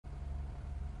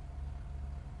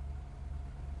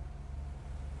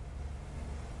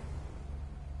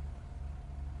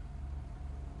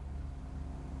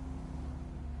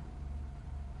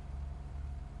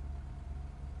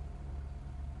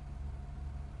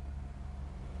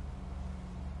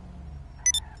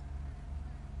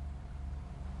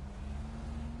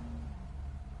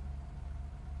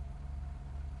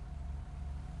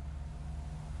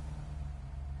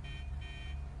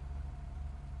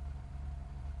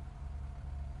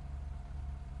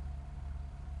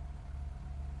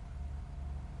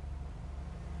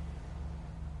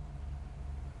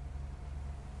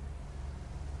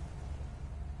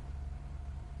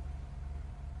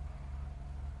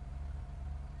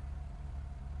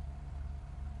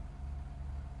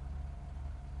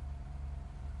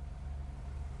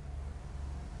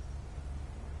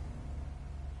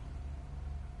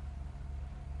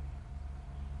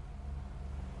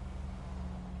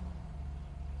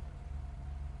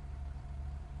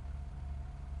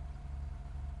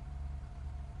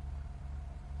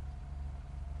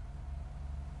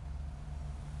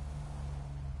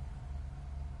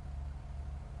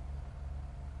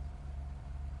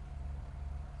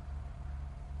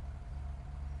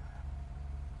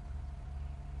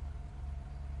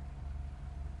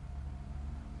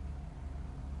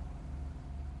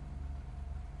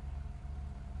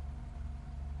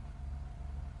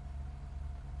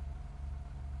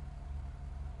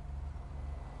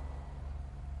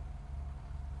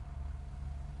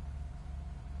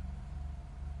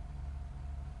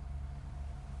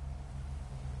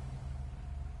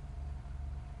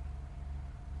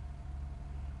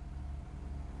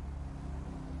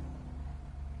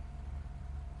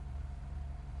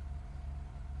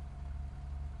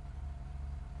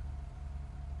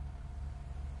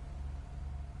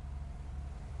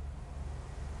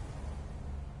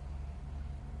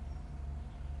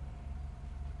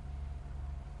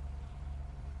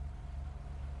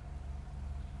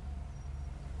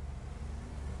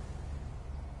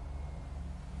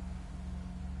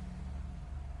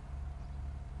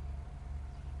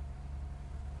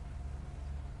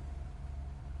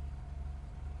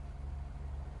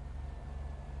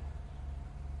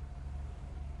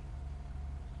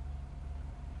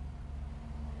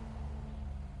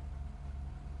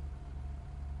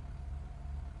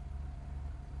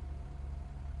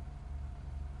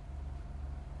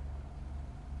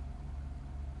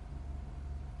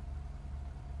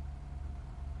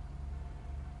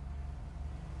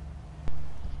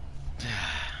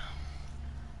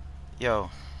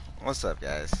Yo, what's up,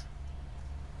 guys?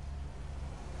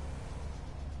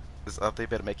 This update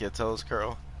better make your toes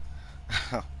curl.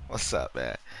 What's up,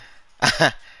 man?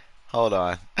 Hold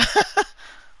on.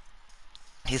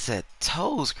 He said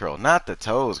toes curl, not the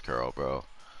toes curl, bro.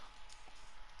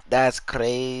 That's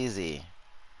crazy.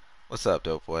 What's up,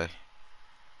 dope boy?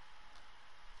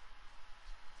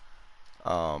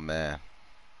 Oh man.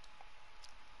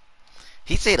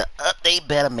 He said the update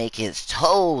better make his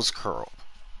toes curl.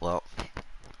 Well,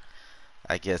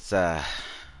 I guess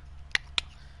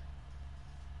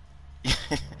you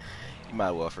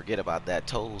might well forget about that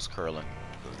toes curling,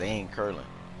 cause they ain't curling.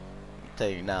 I'll tell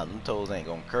you now, them toes ain't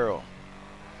gonna curl.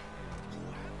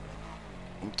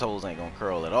 Them toes ain't gonna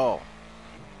curl at all.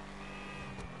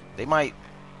 They might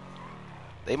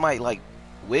like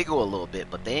wiggle a little bit,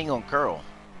 but they ain't gonna curl.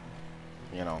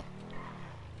 You know,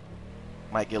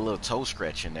 might get a little toe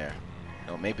scratch in there. You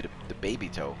know, maybe the baby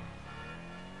toe.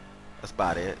 That's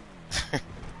about it.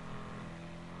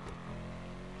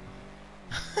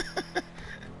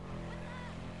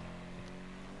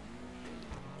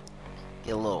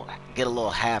 Get a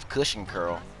little half cushion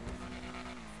curl.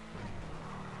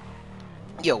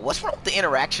 Yo, what's wrong with the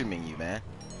interaction menu, man?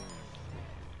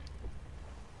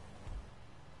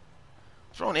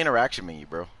 What's wrong with the interaction menu,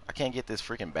 bro? I can't get this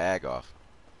freaking bag off.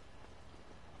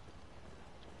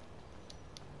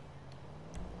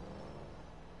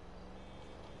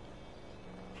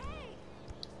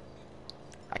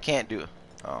 I can't do it.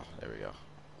 Oh, there we go.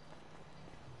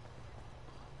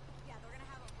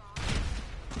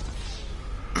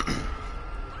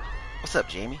 What's up,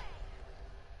 Jamie?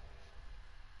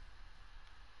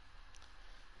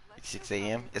 6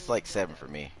 a.m. It's like 7 for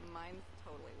me. Mine's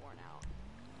totally worn out.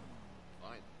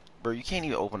 Fine. Bro, you can't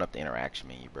even open up the interaction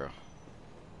menu, bro.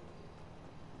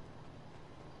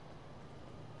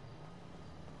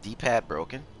 D-pad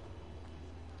broken.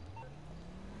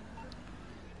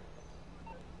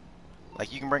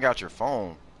 Like, you can bring out your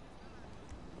phone,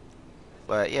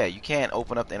 but yeah, you can't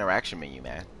open up the interaction menu,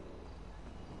 man.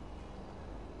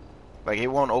 Like, it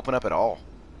won't open up at all.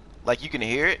 Like, you can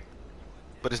hear it,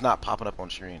 but it's not popping up on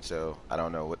screen, so I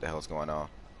don't know what the hell's going on,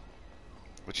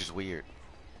 which is weird.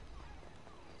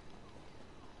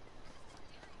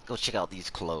 Go check out these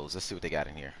clothes. Let's see what they got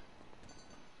in here.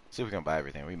 See if we can buy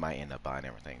everything. We might end up buying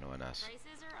everything, knowing us.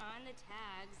 Prices are on the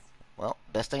tags. Well,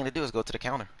 best thing to do is go to the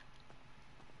counter.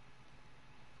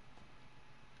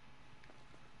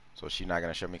 So she's not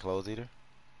gonna show me clothes either?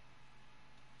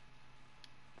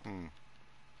 I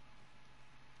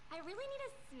really need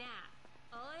a snack.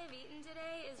 All I've eaten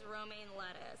today is romaine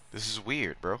lettuce. This is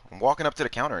weird, bro. I'm walking up to the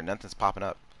counter and nothing's popping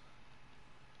up.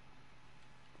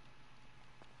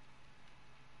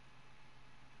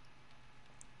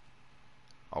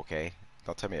 Okay.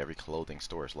 Don't tell me every clothing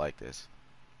store is like this.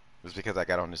 It's because I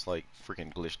got on this, like,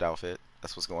 freaking glitched outfit.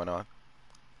 That's what's going on.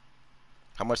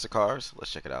 How much the cars?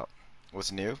 Let's check it out.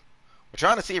 What's new? We're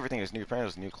trying to see everything that's new.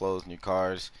 Apparently there's new clothes, new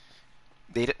cars.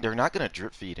 They're not going to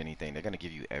drip feed anything. They're going to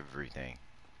give you everything.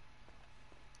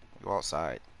 Go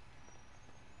outside.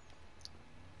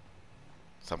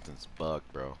 Something's bugged,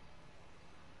 bro.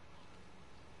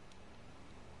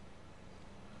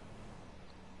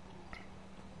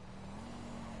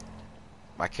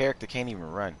 My character can't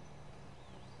even run.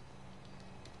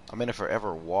 I'm in a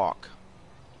forever walk.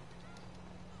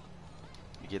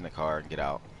 You get in the car and get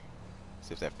out.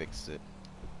 See if that fixes it.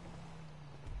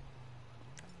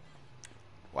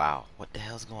 Wow, what the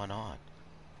hell's going on?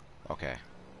 Okay.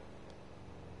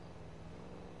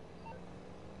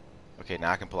 Okay,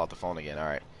 now I can pull out the phone again.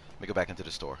 Alright. Let me go back into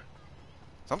the store.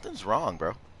 Something's wrong,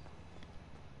 bro.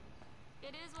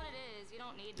 It is what it is. You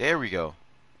don't need There we go.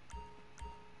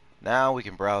 Now we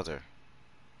can browse her.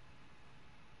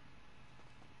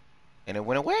 And it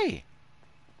went away.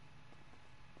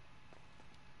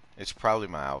 It's probably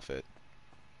my outfit.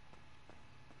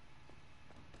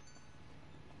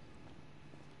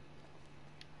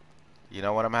 You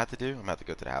know what I'm gonna have to do? I'm gonna have to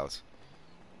go to the house.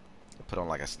 Put on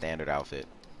like a standard outfit.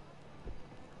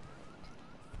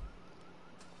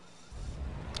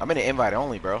 I'm in an invite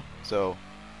only, bro. So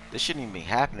this shouldn't even be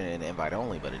happening in invite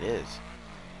only, but it is.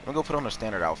 I'm gonna go put on a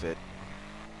standard outfit.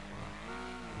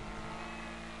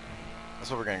 That's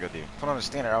what we're gonna go do. Put on a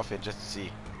standard outfit just to see.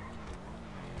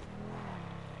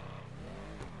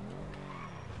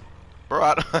 Bro,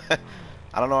 I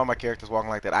don't know why my character's walking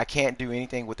like that. I can't do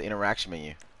anything with the interaction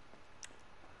menu.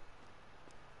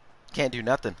 Can't do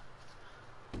nothing.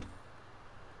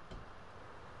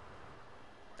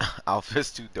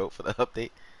 Outfit's too dope for the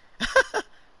update.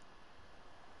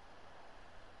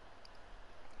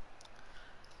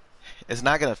 It's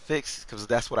not gonna fix because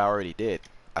that's what I already did.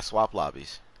 I swapped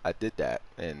lobbies. I did that,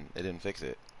 and it didn't fix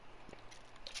it.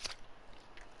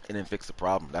 It didn't fix the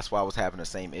problem. That's why I was having the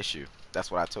same issue.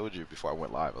 That's what I told you before I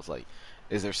went live. I was like,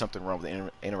 is there something wrong with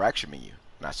the interaction menu?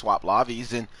 And I swapped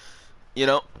lobbies, and, you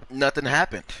know, nothing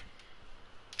happened.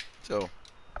 So,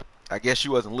 I guess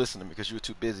you wasn't listening because you were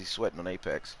too busy sweating on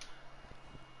Apex.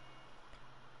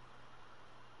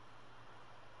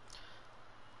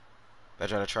 I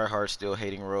try to try hard, still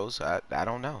hating Rose. I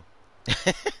don't know.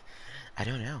 I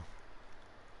don't know.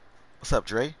 What's up,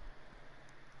 Dre?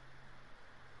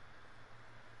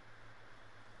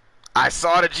 I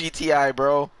saw the GTI,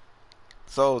 bro.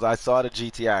 So I saw the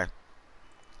GTI.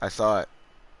 I saw it.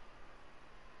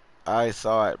 I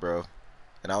saw it, bro.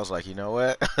 And I was like, you know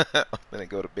what? I'm gonna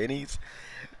go to Benny's.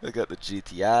 Look up the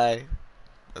GTI.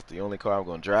 That's the only car I'm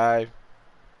gonna drive.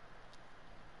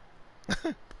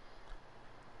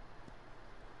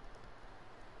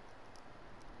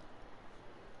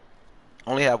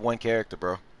 Only have one character,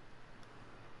 bro.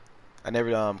 I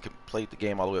never played the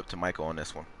game all the way up to Michael on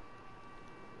this one,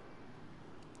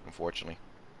 unfortunately.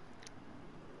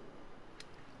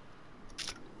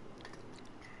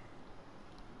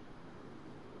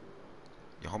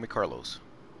 Your homie Carlos.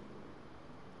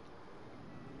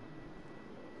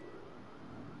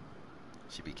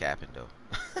 She be capping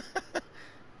though.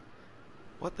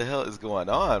 What the hell is going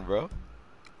on, bro?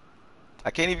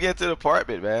 I can't even get to the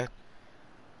apartment, man.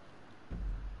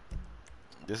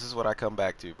 This is what I come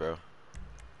back to, bro.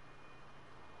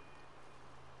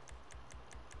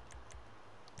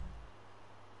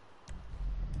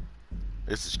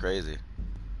 This is crazy.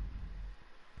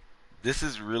 This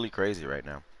is really crazy right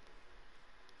now.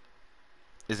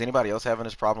 Is anybody else having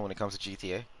this problem when it comes to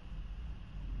GTA?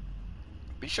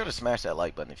 Be sure to smash that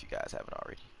like button if you guys haven't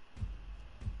already.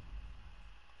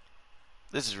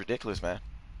 This is ridiculous, man.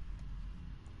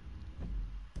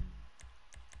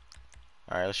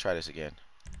 Alright, let's try this again.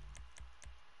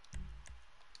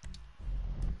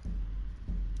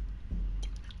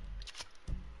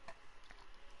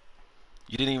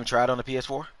 You didn't even try it on the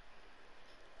PS4?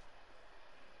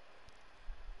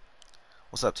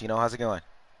 What's up, Tino? How's it going?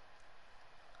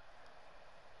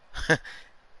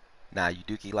 Nah, you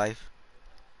dookie life.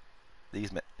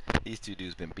 These two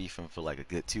dudes been beefing for like a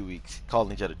good 2 weeks,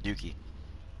 calling each other dookie.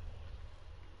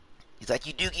 He's like,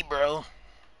 you dookie, bro.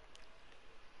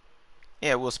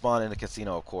 Yeah, we'll spawn in the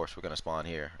casino, of course. We're gonna spawn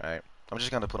here, alright? I'm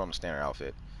just gonna put on the standard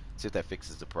outfit. See if that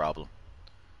fixes the problem.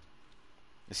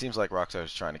 It seems like Rockstar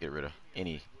is trying to get rid of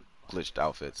any glitched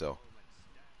outfit, so.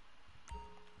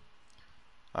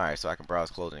 Alright, so I can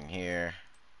browse clothing here.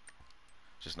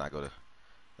 Just not go to.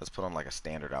 Let's put on like a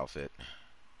standard outfit.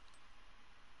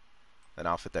 An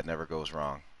outfit that never goes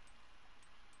wrong.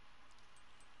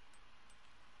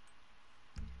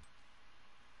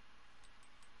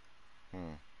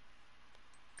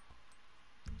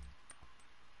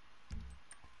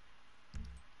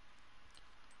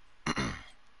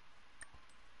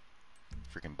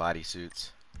 Freaking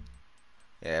bodysuits.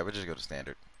 Yeah, we'll just go to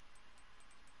standard.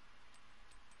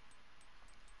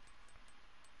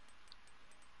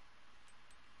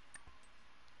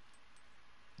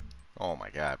 Oh my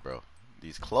god, bro.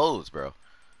 These clothes, bro.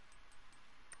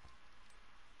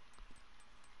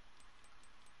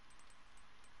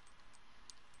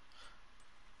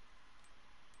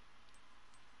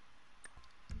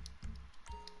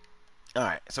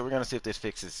 Alright, so we're gonna see if this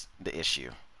fixes the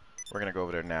issue. We're gonna go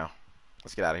over there now.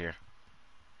 Let's get out of here.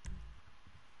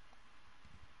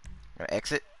 We're gonna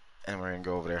exit, and we're gonna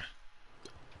go over there.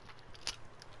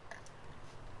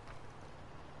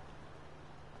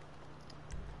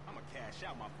 I'm gonna cash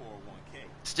out my 401k.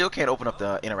 Still can't open up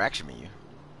the interaction menu.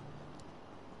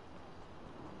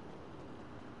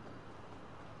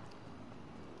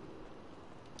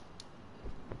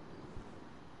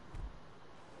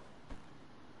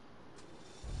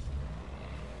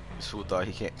 This fool thought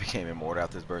he became immortal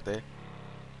after his birthday.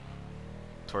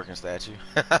 Twerking statue.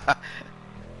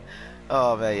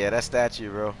 Oh man, yeah, that statue,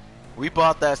 bro. We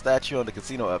bought that statue on the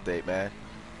casino update, man.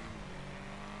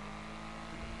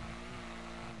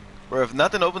 Bro, if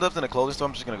nothing opens up in the clothing store,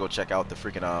 I'm just gonna go check out the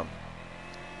freaking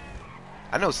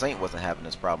I know Saint wasn't having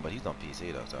this problem, but he's on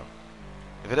PC though, so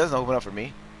if it doesn't open up for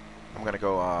me, I'm gonna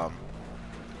go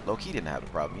low-key didn't have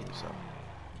the problem either, so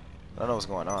I don't know what's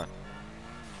going on.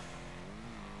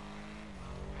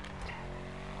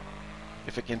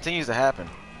 If it continues to happen,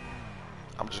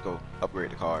 I'm just go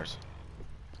upgrade the cars.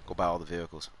 Go buy all the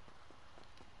vehicles.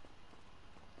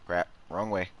 Crap, wrong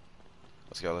way.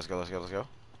 Let's go, let's go, let's go, let's go.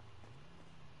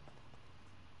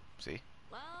 See?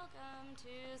 Welcome to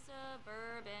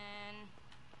Suburban.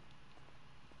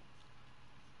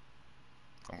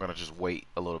 I'm gonna just wait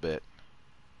a little bit.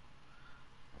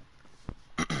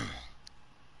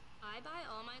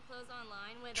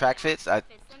 with track an fits? app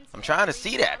that fits them I'm to trying to every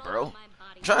see that, model bro. of my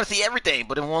body I'm trying to shape. see everything,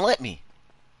 but it won't let me.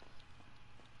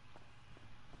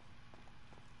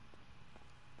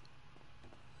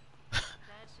 Catch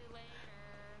you later.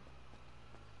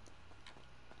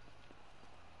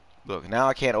 Look, now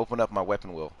I can't open up my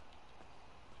weapon wheel.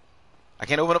 I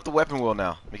can't open up the weapon wheel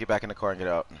now. Let me get back in the car and get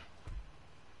out.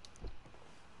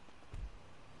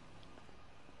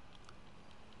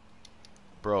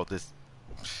 Bro, this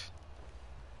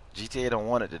GTA don't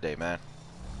want it today, man.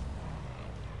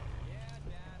 Yeah,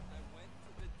 Dad, I went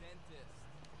to the dentist.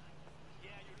 Yeah,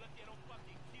 you're lucky I don't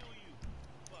fucking kill you.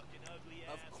 Fucking ugly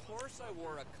ass. Of course I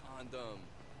wore a condom.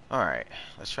 Alright,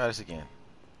 let's try this again.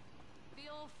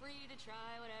 Feel free to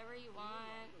try whatever you want.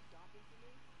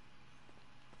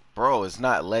 Bro, it's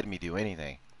not letting me do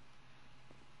anything.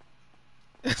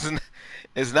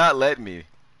 It's not letting me.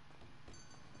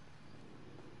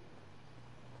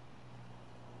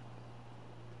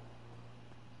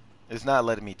 It's not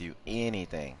letting me do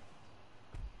anything.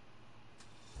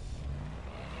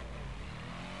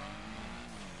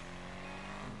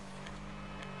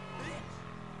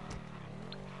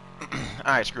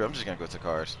 Alright, screw it. I'm just gonna go to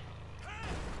cars.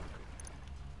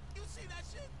 You see that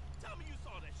shit? Tell me you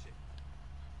saw that shit.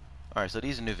 Alright, so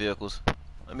these are new vehicles.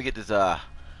 Let me get this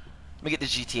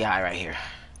GTI right here.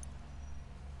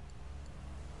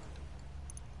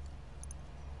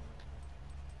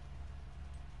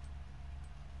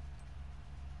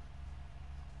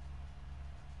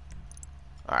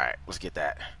 Alright, let's get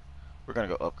that. We're gonna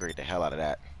go upgrade the hell out of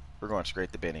that. We're going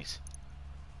straight to Benny's.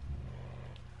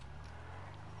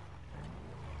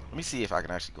 Let me see if I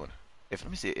can actually go in. Let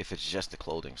me see if it's just a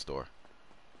clothing store.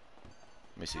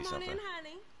 Let me see Come on something. in,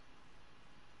 honey.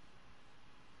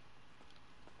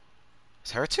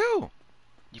 It's her too.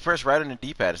 You press right on the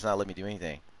D-pad. It's not letting me do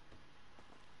anything.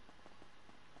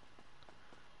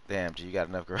 Damn, G, you got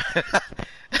enough garage.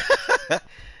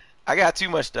 I got too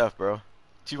much stuff, bro.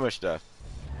 Too much stuff.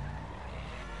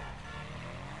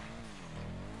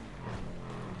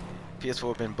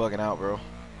 PS4 been bugging out, bro.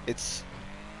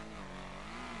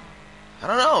 I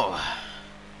don't know.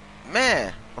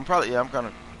 Man, I'm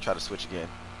gonna try to switch again.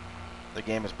 The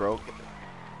game is broke.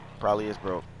 Probably is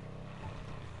broke.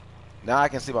 Now I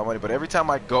can see my money, but every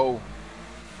time I go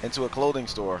into a clothing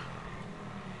store,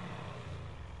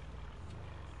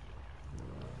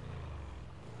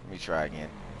 let me try again.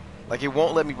 Like, it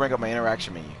won't let me bring up my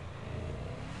interaction menu.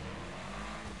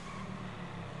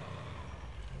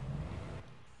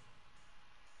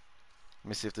 Let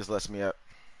me see if this lets me up.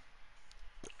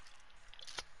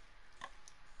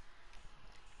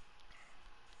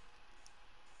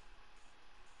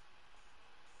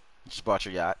 Just bought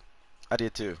your yacht. I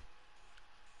did too.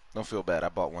 Don't feel bad. I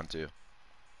bought one too.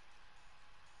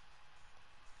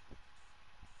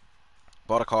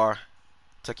 Bought a car.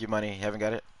 Took your money. Haven't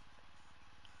got it?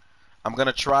 I'm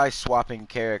gonna try swapping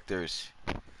characters.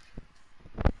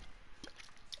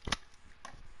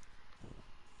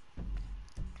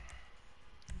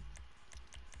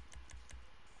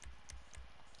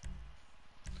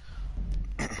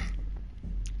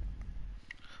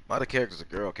 My other character's a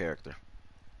girl character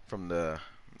from the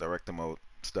direct mode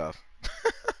stuff.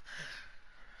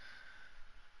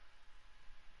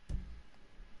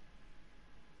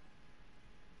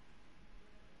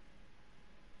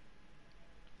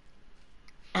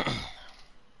 I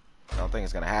don't think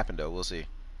it's gonna happen though. We'll see.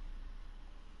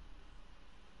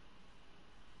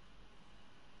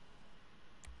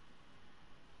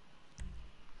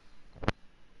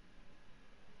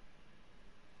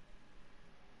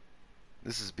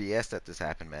 This is BS that this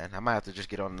happened, man. I might have to just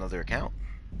get on another account.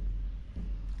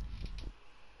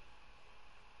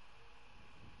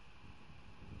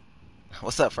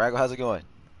 What's up, Fraggle? How's it going?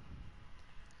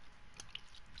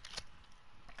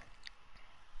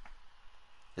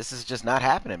 This is just not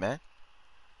happening, man.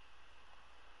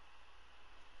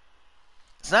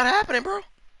 It's not happening, bro.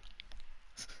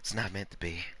 It's not meant to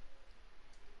be.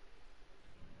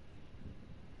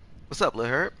 What's up, Lil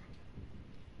Herb?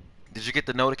 Did you get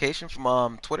the notification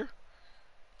from Twitter?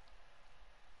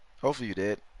 Hopefully you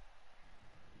did.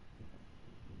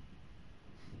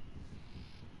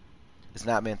 It's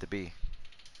not meant to be.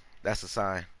 That's a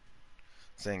sign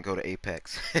saying go to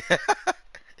Apex.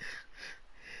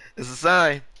 It's a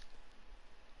sign.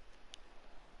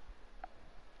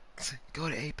 Go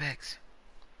to Apex.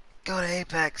 Go to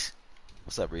Apex.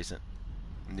 What's up, recent?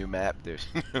 New map? There's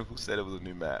who said it was a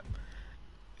new map?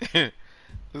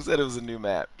 Who said it was a new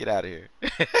map? Get out of here.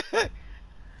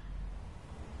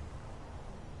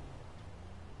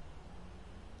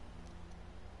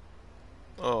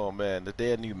 Oh man, the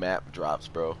day a new map drops,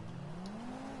 bro.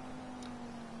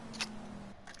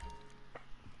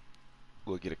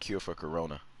 We'll get a cure for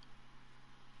Corona.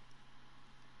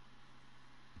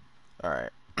 Alright.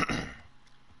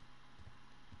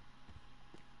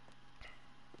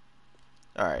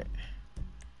 Alright.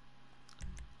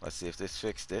 Let's see if this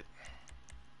fixed it.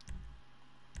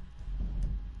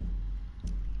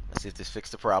 Let's see if this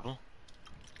fixed the problem.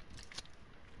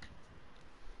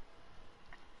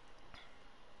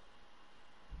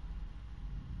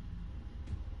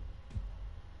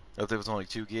 Update was only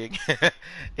 2 gig.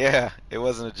 Yeah, it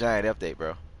wasn't a giant update,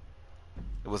 bro.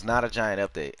 It was not a giant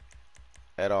update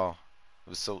at all. It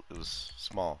was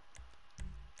small.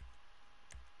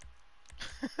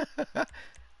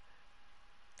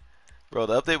 Bro,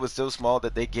 the update was so small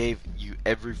that they gave you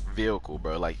every vehicle,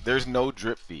 bro. Like, there's no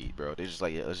drip feed, bro. They're just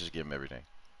like, yeah, let's just give them everything.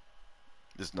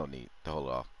 There's no need to hold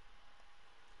it off.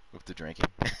 With the drinking.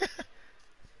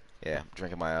 Yeah, I'm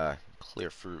drinking my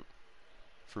clear fruit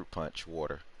punch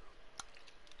water.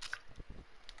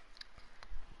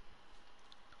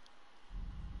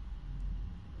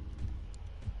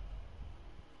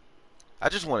 I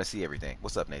just want to see everything.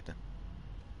 What's up, Nathan?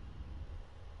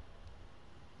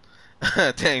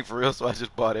 Dang, for real? So I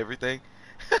just bought everything?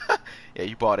 Yeah,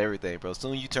 you bought everything, bro. As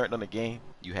soon as you turned on the game,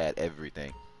 you had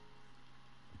everything.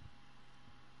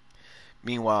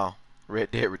 Meanwhile,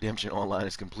 Red Dead Redemption Online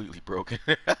is completely broken.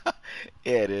 Yeah,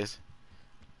 it is.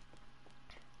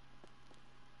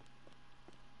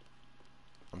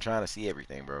 I'm trying to see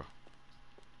everything, bro.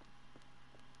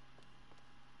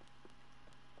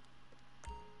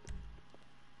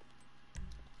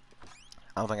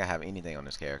 I don't think I have anything on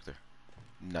this character.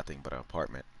 Nothing but an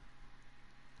apartment.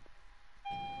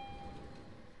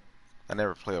 I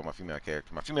never play with my female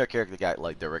character. My female character got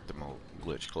like director mode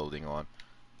glitch clothing on.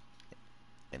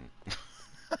 And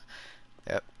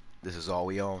yep, this is all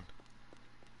we own.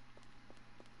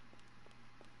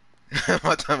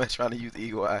 My time is trying to use the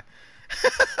eagle eye.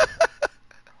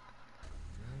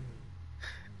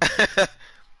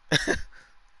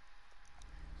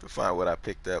 To find what I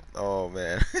picked up. Oh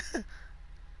man.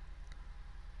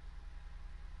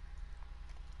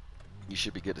 You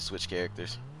should be good to switch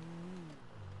characters.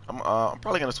 I'm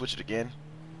probably gonna switch it again.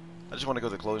 I just want to go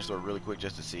to the clothing store really quick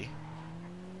just to see.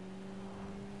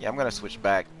 Yeah, I'm gonna switch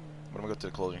back. But I'm gonna go to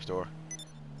the clothing store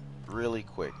really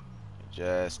quick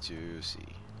just to see.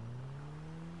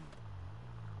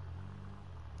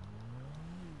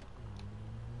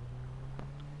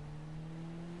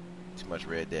 Too much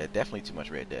Red Dead. Definitely too much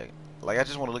Red Dead. Like, I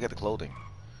just want to look at the clothing.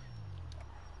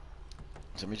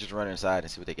 So let me just run inside and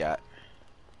see what they got.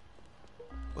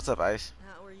 What's up, Ice?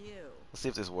 How are you? Let's see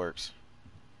if this works.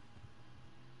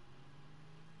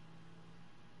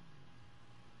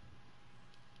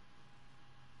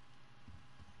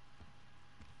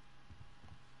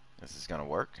 This is gonna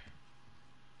work.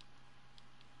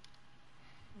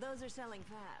 Those are selling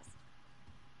fast.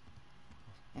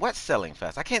 What's selling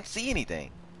fast? I can't see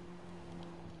anything.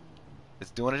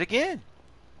 It's doing it again.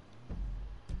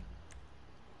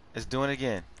 It's doing it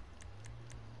again.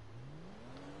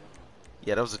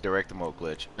 Yeah, that was a director mode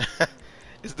glitch.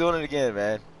 It's doing it again,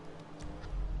 man.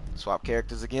 Swap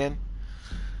characters again.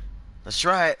 Let's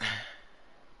try it.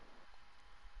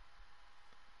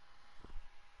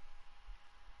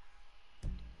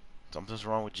 Something's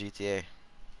wrong with GTA.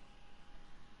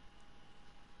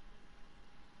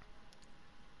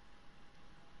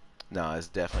 No, it's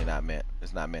definitely not meant.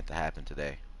 It's not meant to happen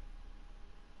today.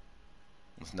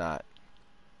 It's not.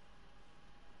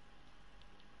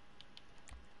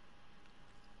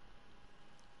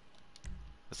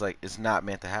 It's like, it's not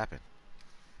meant to happen.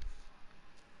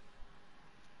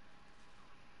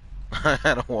 I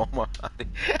don't want my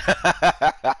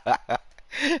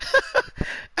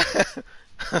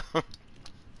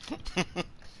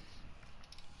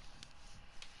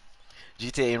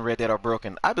GTA and Red Dead are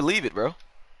broken. I believe it, bro.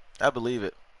 I believe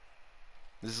it.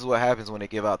 This is what happens when they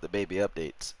give out the baby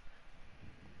updates.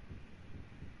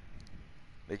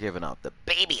 They're giving out the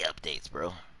baby updates,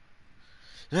 bro.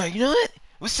 You know what?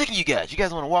 We're sick of you guys. You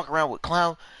guys want to walk around with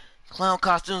clown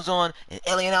costumes on and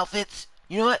alien outfits?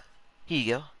 You know what? Here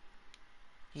you go.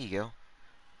 Here you go.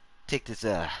 Take this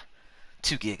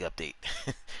 2 gig update.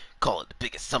 Call it the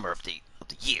biggest summer update of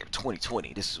the year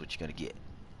 2020. This is what you're gonna get.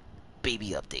 Baby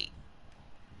update.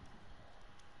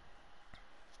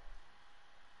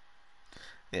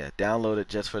 Yeah, download it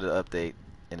just for the update,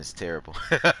 and it's terrible.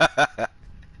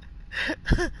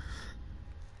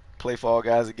 Play Fall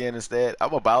Guys again instead.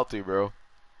 I'm about to, bro.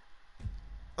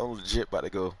 I'm legit about to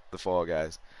go the Fall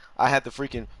Guys. I had to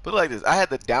freaking put it like this. I had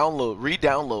to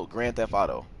re-download Grand Theft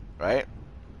Auto, right?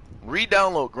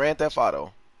 Re-download Grand Theft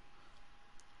Auto.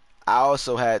 I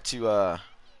also had to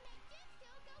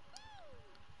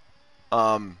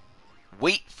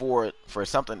wait for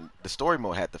something. The story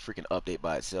mode had to freaking update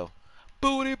by itself.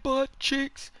 Booty butt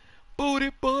cheeks, booty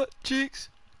butt cheeks.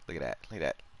 Look at that. Look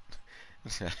at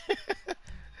that.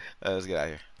 Let's get out of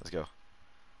here. Let's go.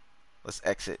 Let's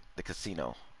exit the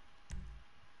casino.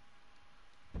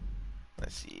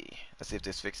 Let's see. Let's see if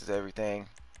this fixes everything.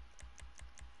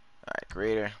 Alright,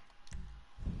 creator.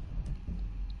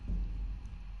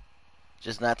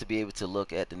 Just not to be able to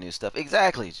look at the new stuff.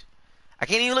 Exactly. I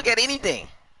can't even look at anything.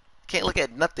 Can't look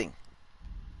at nothing.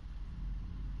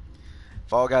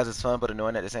 Fall Guys is fun but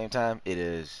annoying at the same time. It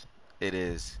is. It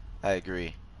is. I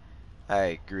agree. I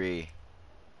agree.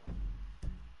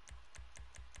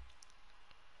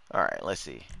 Alright, let's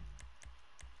see.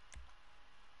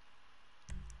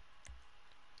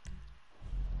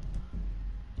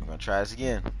 I'm gonna try this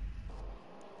again.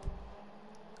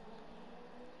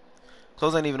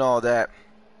 Clothes ain't even all that.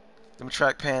 Them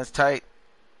track pants tight.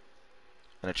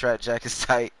 And the track jacket's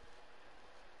tight.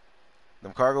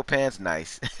 Them cargo pants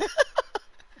nice.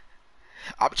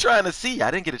 I'm trying to see. I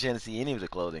didn't get a chance to see any of the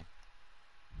clothing.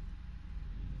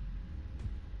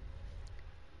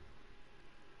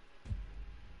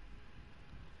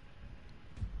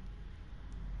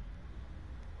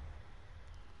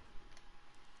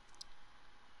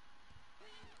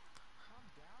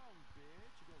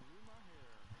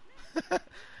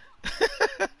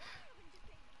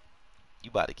 You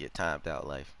about to get timed out,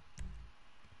 life.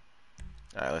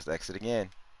 Alright, let's exit again.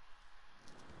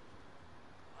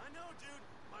 I know, dude.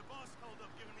 My boss called up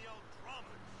giving me all drama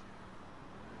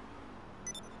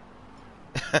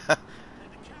and shit.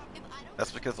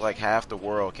 That's because like half the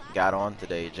world got on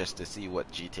today just to see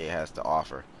what GTA has to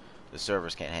offer. The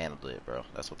servers can't handle it, bro.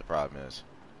 That's what the problem is.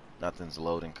 Nothing's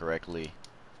loading correctly.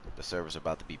 The servers are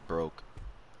about to be broke.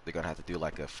 They're gonna have to do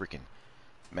like a freaking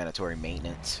mandatory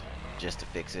maintenance just to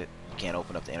fix it. You can't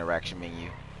open up the interaction menu.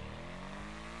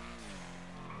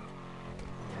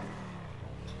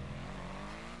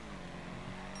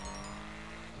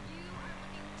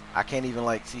 I can't even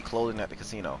like see clothing at the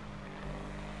casino.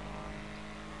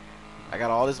 I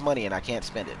got all this money and I can't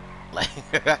spend it. Like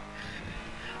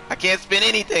I can't spend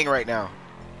anything right now.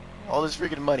 All this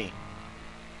freaking money.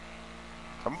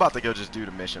 I'm about to go just do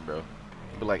the mission, bro.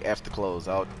 But like F the clothes.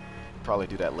 I'll probably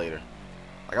do that later.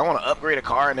 Like I want to upgrade a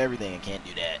car and everything and can't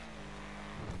do that.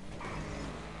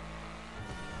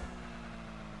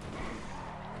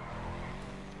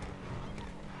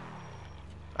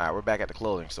 Alright, we're back at the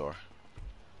clothing store.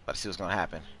 About to see what's gonna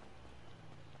happen.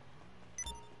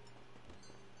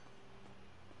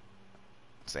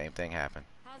 Same thing happened.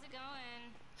 How's it going?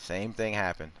 Same thing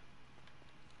happened.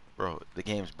 Bro, the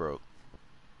game's broke.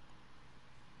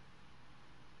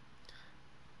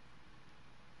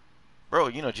 Bro,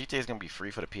 you know GTA is gonna be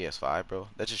free for the PS5, bro.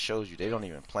 That just shows you they don't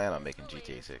even plan on making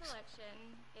GTA 6.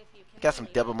 Got some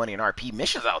double money and RP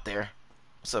missions out there.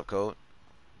 What's up, Code?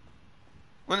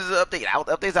 When is the update out?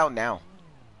 The update's out now.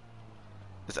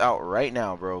 It's out right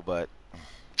now, bro, but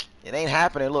it ain't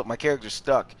happening. Look, my character's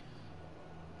stuck.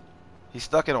 He's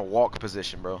stuck in a walk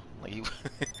position, bro. Like he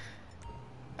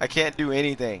I can't do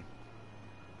anything.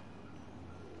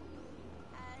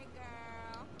 Hey,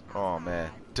 girl. Oh man.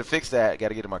 To fix that,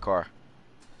 gotta get in my car.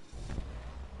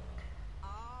 Oh,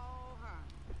 honey.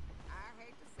 I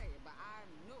hate to say it, but I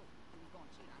knew he was gonna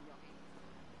cheat on your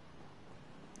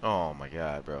ass. Oh my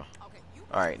god, bro. Okay, you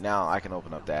Alright, now I can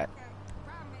open up that. okay.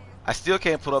 Promise. I still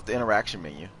can't pull up the interaction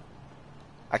menu.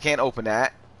 I can't open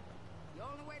that. The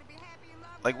only way to be happy in love,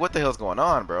 Like, what the hell's going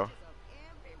on, bro? is of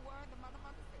every word the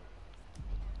motherfucker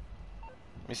said.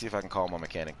 Let me see if I can call my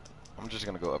mechanic. I'm just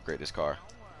gonna go upgrade this car.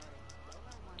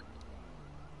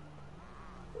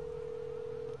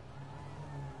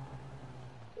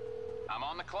 I'm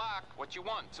on the clock. What you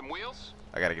want? Some wheels?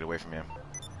 I gotta get away from him.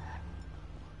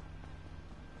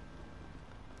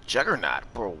 Juggernaut,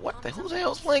 bro. What the? Who the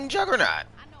hell's playing Juggernaut? I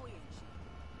know he ain't shit.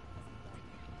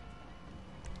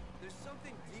 There's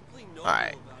something deeply noble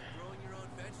Alright. about growing your own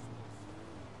vegetables.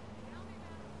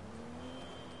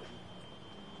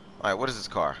 Alright, what is this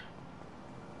car?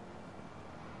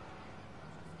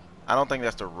 I don't think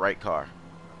that's the right car.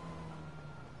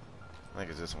 I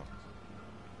think it's this one.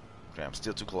 Okay, I'm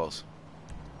still too close.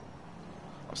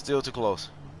 I'm still too close.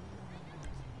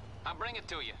 I'll bring it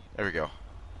to you. There we go.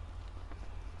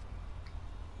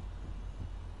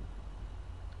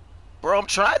 Bro, I'm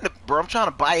trying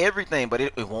to buy everything, but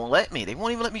it won't let me. They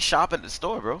won't even let me shop at the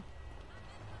store, bro.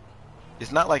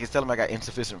 It's not like it's telling me I got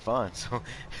insufficient funds.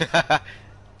 I'm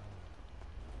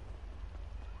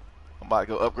about to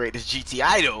go upgrade this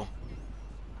GTI though.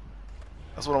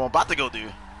 That's what I'm about to go do.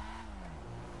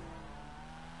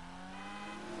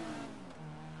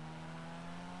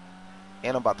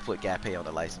 And I'm about to put Gap Pay on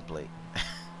the license plate.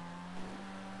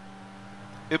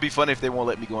 It'd be funny if they won't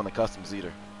let me go in the customs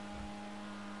either.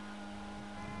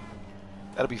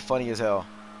 That'll be funny as hell.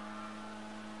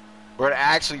 Or it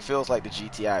actually feels like the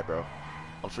GTI, bro.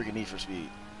 On freaking Need for Speed.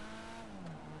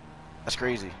 That's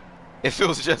crazy. It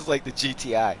feels just like the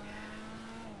GTI.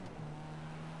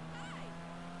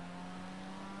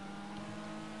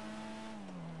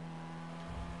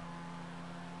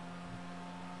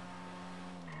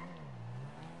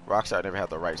 Rockstar never had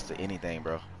the rights to anything,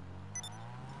 bro.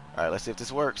 Alright, let's see if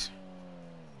this works.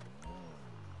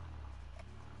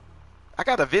 I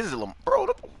gotta visit them, bro.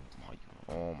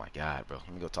 Oh my god, bro.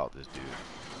 Let me go talk to this dude.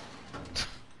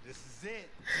 This is it.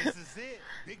 This is it.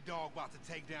 Big dog about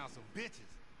to take down some bitches.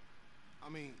 I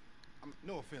mean,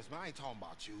 no offense, man. I ain't talking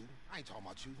about you. I ain't talking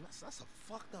about you. That's a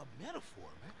fucked up metaphor,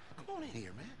 man. Come on in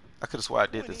here, man. I could have swore I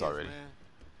did this already.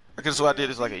 I could have swore I did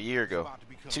this like a year ago.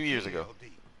 2 years ago.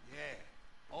 Yeah.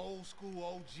 Old school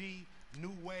OG,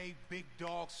 new wave, big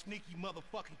dog, sneaky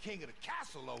motherfucking king of the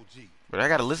castle OG. But I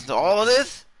gotta listen to all of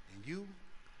this? And you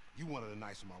one of the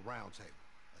nights of my round table.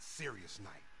 A serious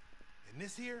night. And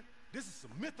this here, this is some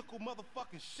mythical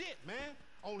motherfucking shit, man.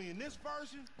 Only in this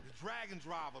version, the Dragon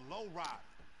Driver low rider.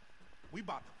 We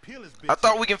about to peel his bitch. I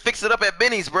thought we can fix it up at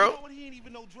Benny's, bro. You know what? He ain't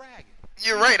even no dragon.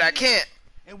 You're right, I can't.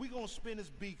 And we gonna spin his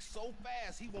beak so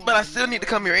fast he won't. But I still need to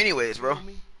come here anyways, bro.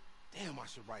 Damn, I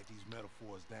should write these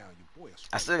metaphors down. You boy.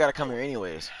 I still gotta come here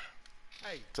anyways.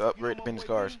 Hey, to upgrade the Benny's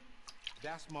cars. Benny?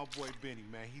 That's my boy Benny,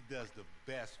 man. He does the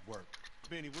best work.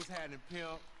 Benny, what's happening,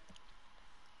 pimp?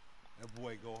 That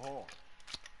boy go hard.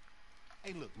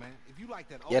 Hey, look, man. If you like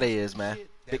that old Yeah, they is, man. shit,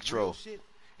 that Big real troll. shit,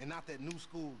 and not that new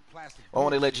school plastic. Why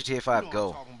won't they let bullshit, GTA 5 you know go?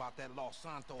 I'm talking about that Los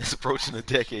Santos It's approaching a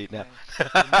decade now.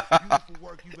 man. The most beautiful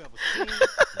work you've ever seen,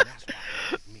 and that's why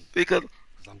I love me. Because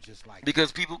I'm just like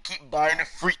people keep buying the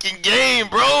freaking game,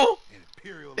 bro.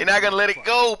 They're not gonna let it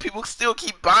go. People still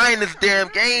keep buying this damn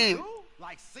game.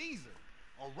 Like Caesar,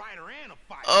 a writer and a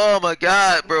fighter. Oh my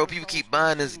god, bro. People keep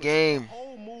buying this game. The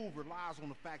whole move relies on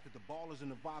the fact that the ballers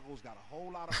and the Vagos got a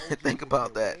whole lot of OGs Think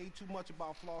about care that. way too much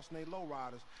about flossing they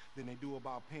lowriders than they do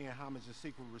about paying homage and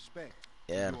secret respect.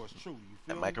 Yeah. Yours truly, you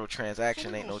feel That me? microtransaction So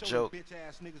we ain't no gonna show joke. the bitch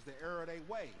ass niggas the error of they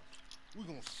ways. We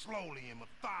gonna slowly and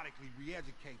methodically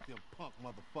re-educate them punk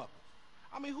motherfuckers.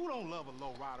 I mean, who don't love a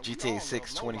low rider? GTA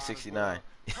 6 2069.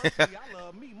 Personally, I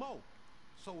love me more.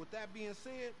 So with that being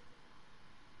said,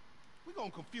 we gonna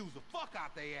confuse the fuck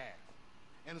out they ass.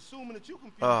 And assuming that you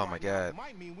confused Oh my right now, God.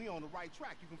 might mean we on the right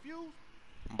track. You confused?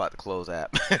 I'm about to close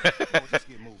app. Come on, just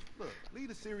get moving. Look, leave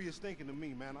the serious thinking to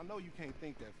me, man. I know you can't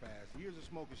think that fast. Years of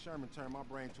smoking Sherman turned my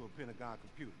brain to a Pentagon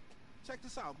computer. Check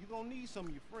this out. You're gonna need some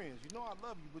of your friends. You know I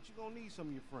love you, but you're gonna need some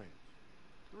of your friends.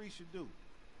 3 should do.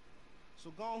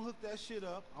 So go and hook that shit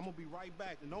up. I'm gonna be right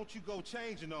back. And don't you go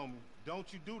changing on me.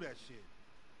 Don't you do that shit.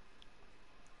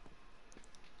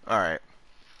 Alright.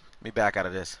 Let me back out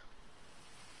of this.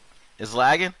 It's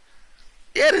lagging?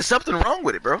 Yeah, there's something wrong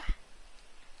with it, bro.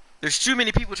 There's too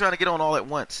many people trying to get on all at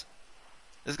once.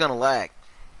 It's gonna lag.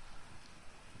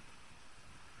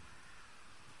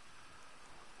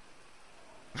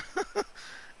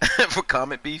 For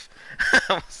comment beef?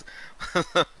 What's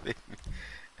up, baby?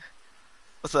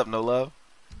 What's up, no love?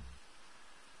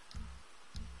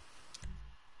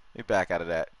 Let me back out of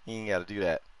that. You ain't gotta do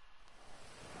that.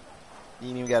 You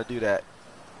ain't even gotta do that.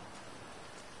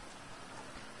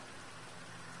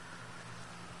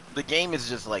 The game is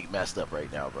just like messed up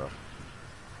right now, bro.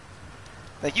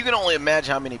 Like you can only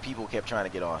imagine how many people kept trying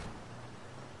to get on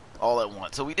all at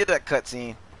once. So we did that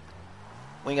cutscene.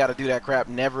 We ain't got to do that crap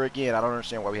never again. I don't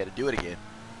understand why we had to do it again,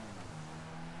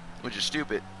 which is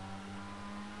stupid.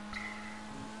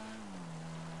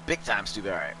 Big time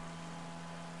stupid. All right.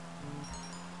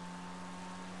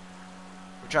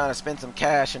 We're trying to spend some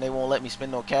cash and they won't let me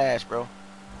spend no cash, bro.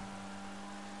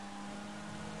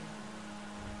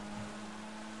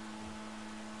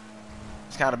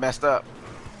 It's kind of messed up.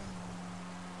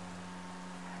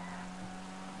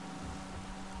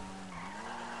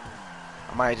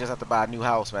 I might just have to buy a new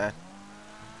house, man.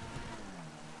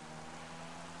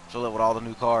 Fill it with all the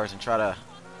new cars and try to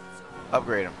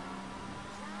upgrade them.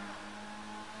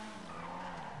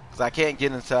 Because I can't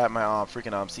get inside my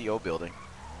freaking CO building.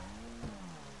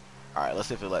 Alright, let's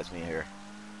see if it lets me in here.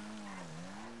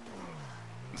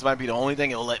 This might be the only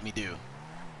thing it'll let me do.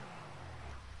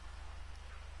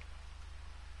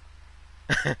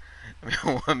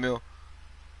 1 mil.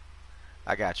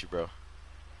 I got you, bro.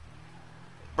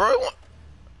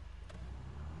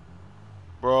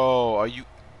 Bro, are you...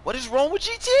 What is wrong with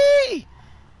GT?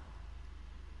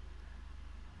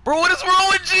 Bro, what is wrong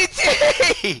with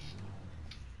GT?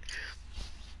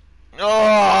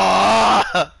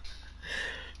 Oh!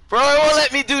 Bro, it won't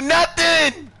let me do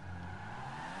nothing!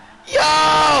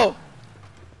 No!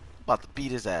 About to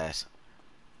beat his ass.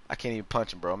 I can't even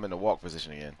punch him, bro. I'm in the walk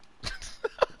position again.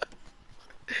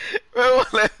 Bro, it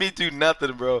won't let me do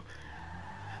nothing, bro.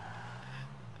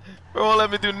 Bro, it won't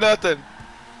let me do nothing.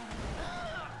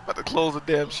 About to close the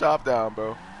damn shop down,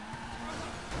 bro.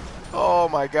 Oh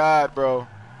my god, bro.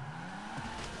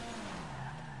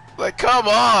 Like, come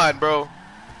on, bro.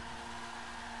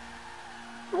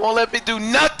 It won't let me do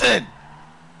nothing.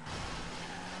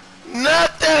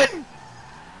 Nothing.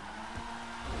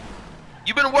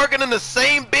 You've been working in the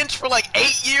same bench for like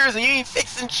 8 years and you ain't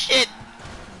fixing shit.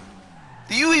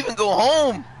 Do you even go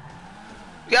home?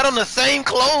 You got on the same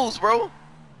clothes, bro.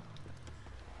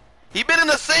 He been in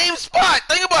the same spot.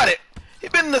 Think about it. He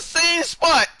been in the same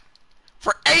spot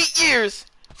for 8 years.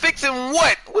 Fixing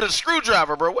what? With a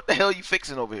screwdriver, bro. What the hell are you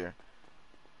fixing over here?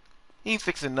 He ain't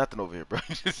fixing nothing over here, bro.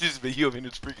 It's just video in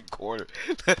this freaking corner.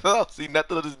 I don't see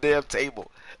nothing on this damn table.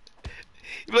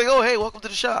 He'd be like, oh, hey, welcome to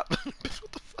the shop. What the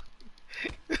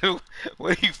fuck?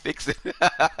 What are you fixing?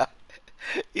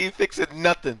 He ain't fixing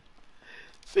nothing.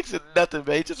 Fixing nothing,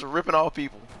 man. He's just ripping off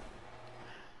people.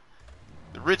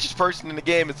 The richest person in the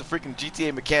game is the freaking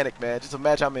GTA mechanic, man. Just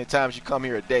imagine how many times you come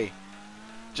here a day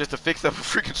just to fix up a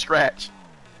freaking scratch.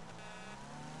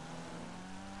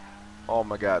 Oh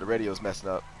my god, the radio's messing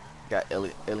up. Got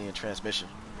alien transmission.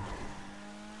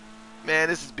 Man,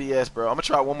 this is BS, bro. I'm gonna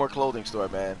try one more clothing store,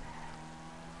 man.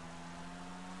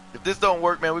 If this don't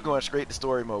work, man, we're going straight to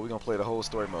story mode. We're gonna play the whole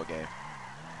story mode game.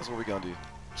 That's what we're gonna do.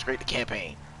 Straight to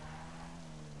campaign.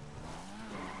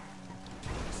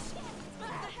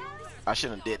 I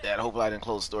shouldn't have did that. Hopefully I didn't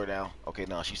close the store down. Okay,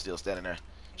 no, she's still standing there.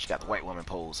 She got the white woman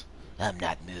pose. I'm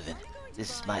not moving.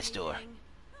 This is my store.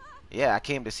 Yeah, I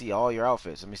came to see all your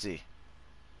outfits. Let me see.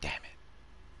 Damn it.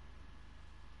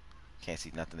 Can't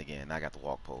see nothing again. Now I got the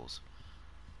walk pose.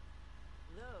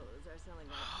 Those are selling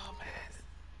like Oh, man.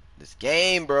 This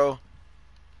game, bro.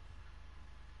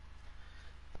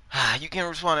 You can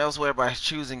respond elsewhere by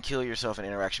choosing kill yourself in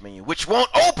interaction menu, which won't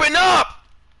open up!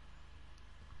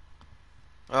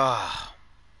 Ah.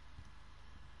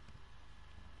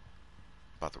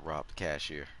 About to rob the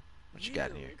cashier. What you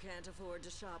got in here? You can't afford to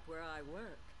shop where I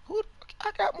work. Who?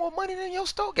 I got more money than your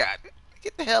store got.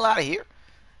 Get the hell out of here.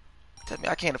 Tell me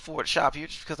I can't afford to shop here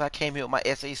just because I came here with my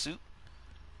SA suit.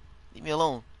 Leave me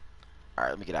alone.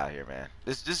 Alright, let me get out of here, man.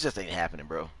 This just ain't happening,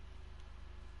 bro.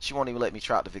 She won't even let me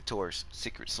try out the Victoria's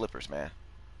Secret slippers, man.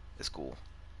 It's cool.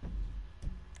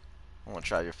 I want to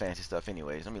try your fancy stuff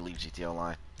anyways. Let me leave GTA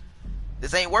Online.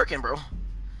 This ain't working, bro.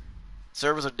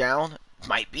 Servers are down.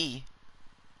 Might be.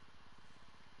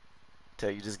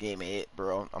 Tell you this game ain't it,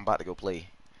 bro. I'm about to go play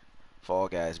Fall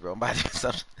Guys, bro. I'm about to do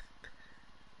something.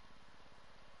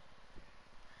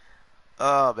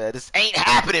 Oh, man. This ain't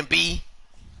happening, B.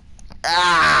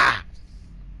 Ah!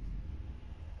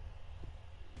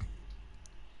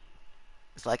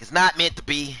 It's like it's not meant to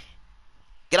be.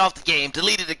 Get off the game.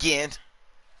 Delete it again.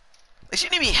 It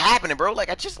shouldn't even be happening, bro. Like,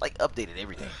 I just, like, updated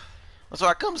everything. So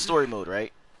I come to story mode,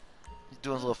 right? He's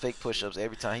doing little fake push-ups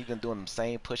every time. He's been doing the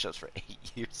same push-ups for 8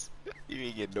 years. He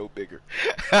ain't getting no bigger.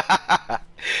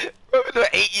 We've been doing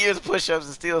 8 years of push-ups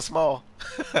and still small.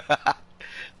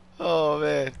 Oh,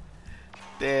 man.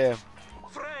 Damn.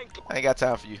 I ain't got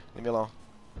time for you. Leave me alone.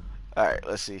 Alright,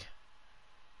 let's see.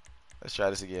 Let's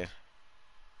try this again.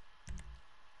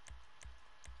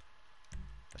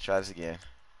 Let's try this again.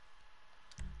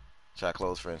 Try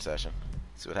close friend session.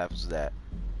 See what happens with that.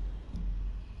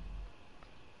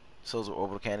 So's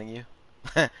orbital canning you?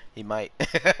 He might.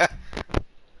 I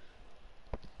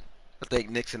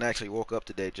think Nixon actually woke up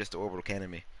today just to orbital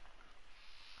cannon me.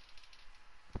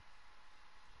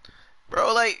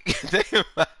 Bro, like, it's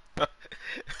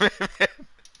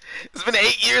been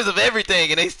 8 years of everything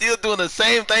and they still doing the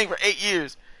same thing for 8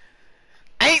 years.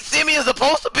 Ain't Simeon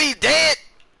supposed to be dead?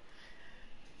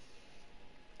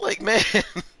 Like, man.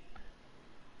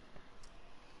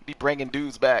 Be bringing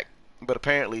dudes back. But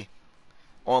apparently,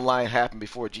 online happened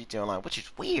before GTA Online, which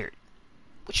is weird.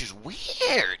 Which is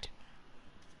weird.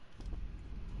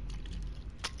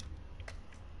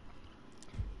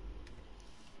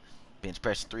 Bench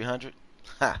pressing 300.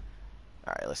 Ha.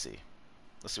 Alright, let's see.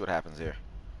 Let's see what happens here.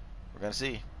 We're gonna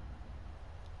see.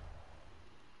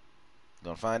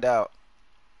 Gonna find out.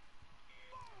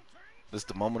 This is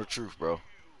the moment of truth, bro.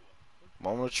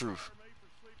 Moment of truth.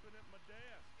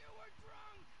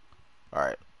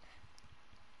 Alright.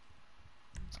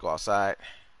 Let's go outside.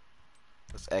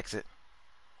 Let's exit.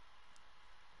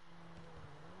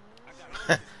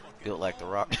 Built like the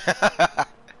Rock.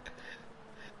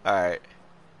 Alright.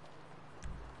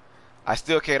 I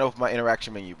still can't open my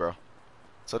interaction menu, bro.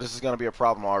 So this is gonna be a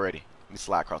problem already. Let me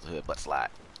slide across the hood, but slide.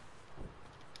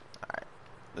 Alright.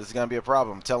 This is gonna be a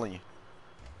problem, I'm telling you.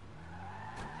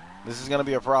 This is gonna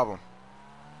be a problem.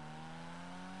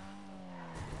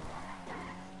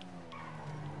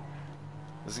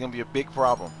 This is gonna be a big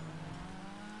problem.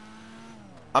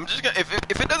 I'm just gonna, if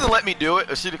it doesn't let me do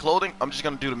it or see the clothing, I'm just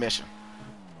gonna do the mission.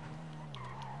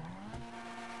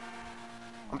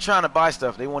 I'm trying to buy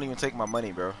stuff, they won't even take my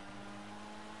money, bro.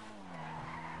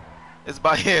 It's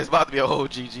about yeah, it's about to be a whole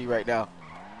GG right now.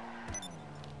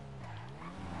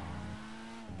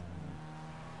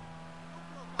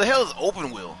 The hell is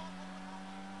open wheel?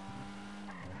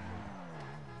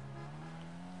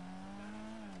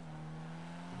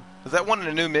 Is that one of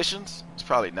the new missions? It's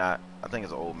probably not. I think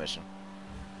it's an old mission.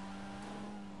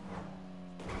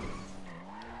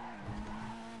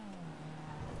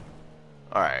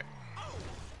 Alright.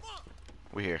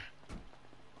 We're here.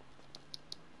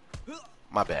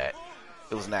 My bad.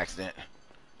 It was an accident.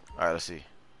 Alright, let's see.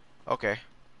 Okay.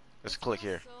 Let's click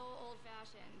here. So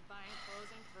old-fashioned, buying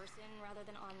clothes in person rather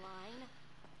than online.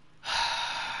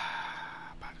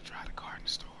 I'm about to drive the car in the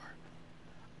store.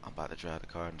 I'm about to drive the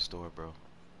car in the store, bro.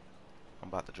 I'm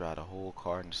about to drive the whole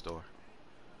car in the store.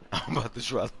 I'm about to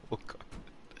drive the whole car.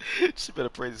 She better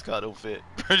pray this car don't fit.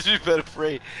 She better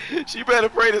pray. She better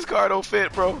pray this car don't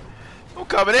fit, bro. I'm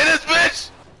coming in this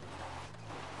bitch.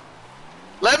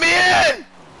 Let me in.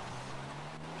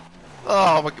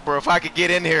 Oh my, bro, if I could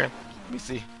get in here. Let me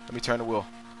see. Let me turn the wheel.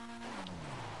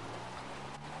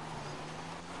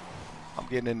 I'm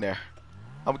getting in there.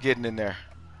 I'm getting in there.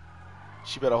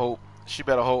 She better hope. She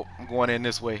better hope I'm going in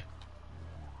this way.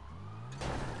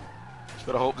 She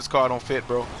better hope this car don't fit,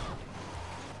 bro.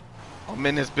 I'm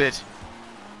in this bitch.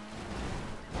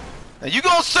 Now you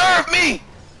gonna serve me?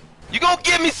 You gonna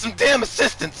give me some damn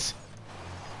assistance?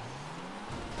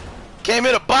 Came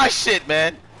here to buy shit,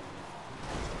 man.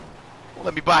 Won't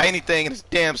let me buy anything in this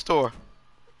damn store.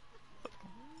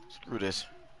 Screw this.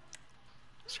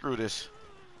 Screw this.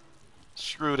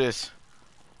 Screw this.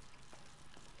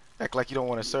 Act like you don't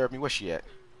want to serve me. Where's she at?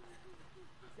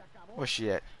 Where's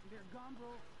she at?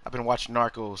 I've been watching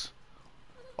Narcos.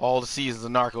 All the seasons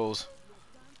of Narcos.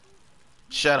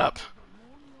 Shut up.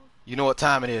 You know what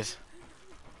time it is.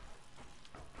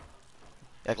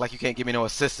 Act like you can't give me no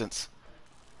assistance.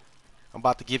 I'm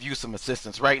about to give you some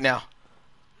assistance right now.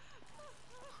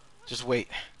 Just wait.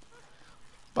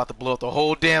 About to blow up the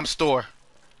whole damn store.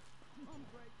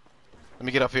 Let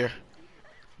me get up here.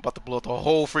 About to blow up the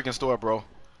whole freaking store, bro.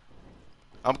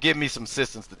 I'm giving me some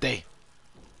assistance today.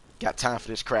 Got time for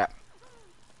this crap.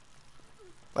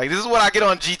 Like, this is what I get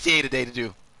on GTA today to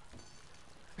do.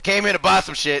 I came here to buy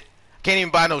some shit. Can't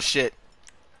even buy no shit.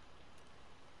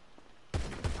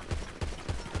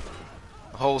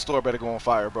 The whole store better go on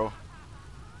fire, bro.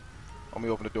 Let me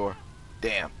open the door.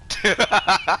 Damn.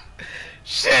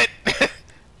 Shit.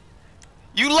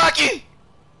 You lucky.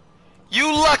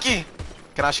 You lucky.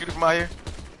 Can I shoot it from out here?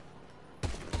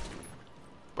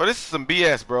 Bro, this is some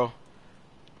BS, bro.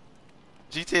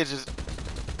 GTA just...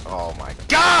 Oh my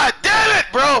god, damn it,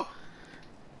 bro!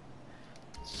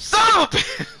 Son of a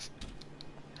bitch!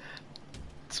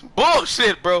 Some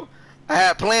bullshit, bro. I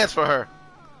had plans for her.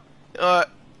 I'm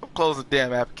closing the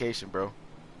damn application, bro.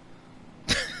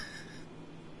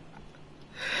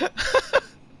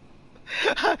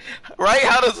 Right?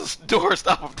 How does this door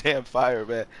stop a damn fire,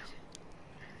 man?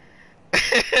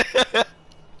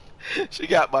 She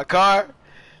got my car.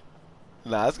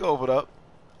 Nah, let's go open up.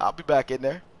 I'll be back in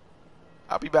there.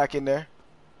 I'll be back in there.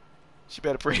 She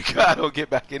better pray to God I don't get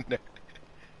back in there.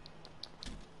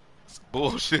 It's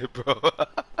bullshit, bro.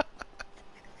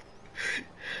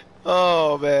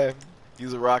 Oh, man.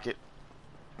 Use a rocket.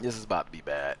 This is about to be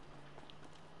bad.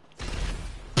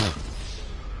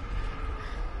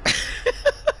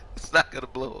 It's not gonna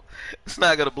blow. It's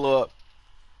not gonna blow up.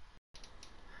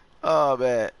 Oh,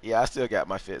 man. Yeah, I still got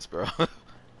my fits, bro.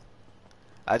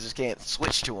 I just can't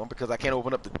switch to them because I can't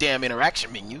open up the damn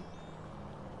interaction menu.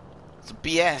 Some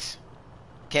BS.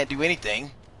 Can't do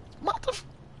anything. Let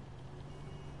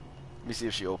me see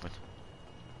if she opened.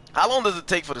 How long does it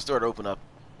take for the store to open up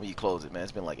when you close it, man?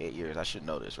 It's been like 8 years. I should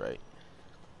know this, right?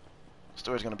 The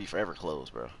store's gonna be forever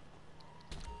closed, bro.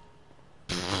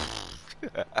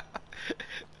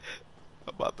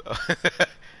 I'm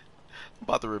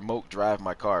about to remote drive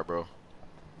my car, bro.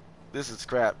 This is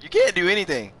crap. You can't do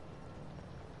anything.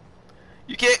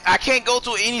 You can't. I can't go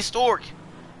to any store.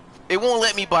 It won't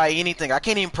let me buy anything. I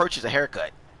can't even purchase a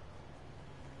haircut.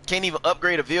 Can't even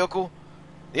upgrade a vehicle.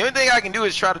 The only thing I can do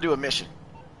is try to do a mission.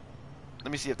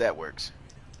 Let me see if that works.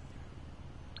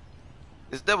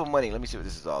 It's double money. Let me see what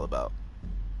this is all about.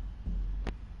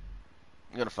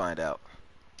 I'm gonna find out.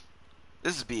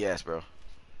 This is BS, bro.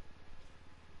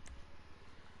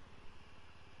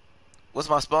 What's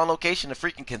my spawn location? The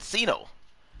freaking casino.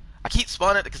 I keep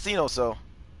spawning at the casino, so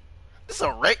this is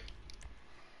a wreck.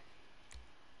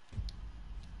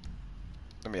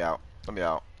 Let me out. Let me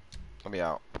out. Let me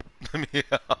out. Let me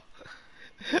out.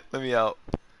 Let me out.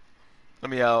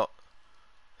 Let me out.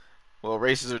 Well,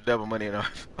 races are double money in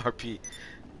RP.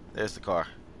 There's the car.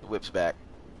 The whip's back.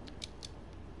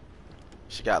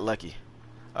 She got lucky.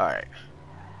 Alright.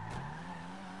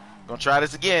 Gonna try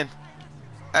this again.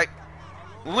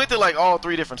 We went to like all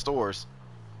 3 different stores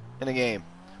in the game.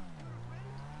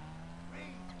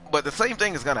 But the same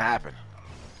thing is gonna happen.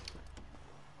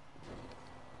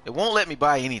 It won't let me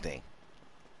buy anything.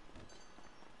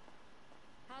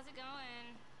 How's it going?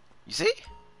 You see?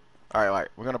 Alright, alright.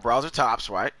 We're gonna browser tops,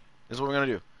 right? This is what we're gonna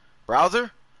do. Browser,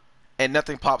 and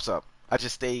nothing pops up. I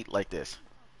just stayed like this.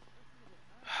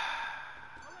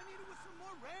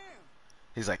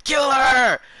 He's like, kill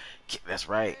her! That's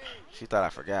right. She thought I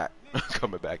forgot.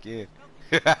 Coming back in.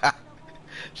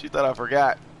 She thought I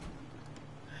forgot.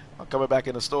 I'm coming back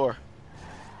in the store.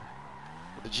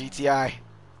 With the GTI.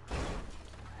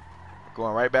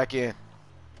 Going right back in.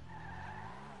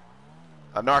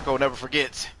 A narco never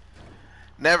forgets.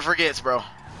 Never forgets, bro.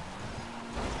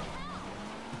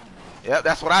 Yep,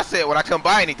 that's what I said when I couldn't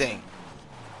buy anything.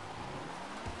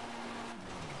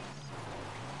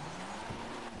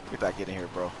 Get that get in here,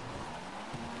 bro.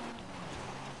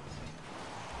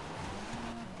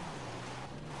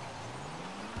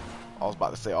 I was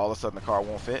about to say all of a sudden the car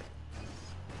won't fit.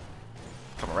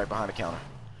 Coming right behind the counter.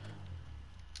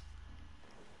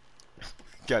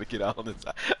 Gotta get out on this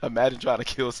side. Imagine trying to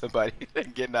kill somebody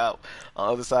and getting out on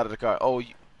the other side of the car. Oh,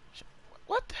 you,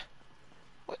 what?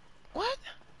 What? What?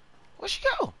 Where'd she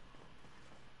go?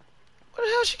 Where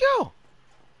the hell she go?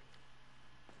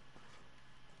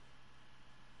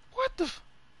 What the?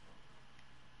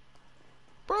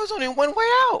 Bro's only one way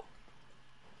out.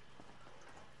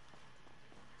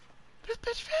 This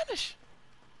bitch vanished.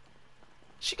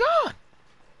 She gone.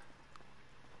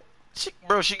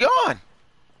 Bro, she gone.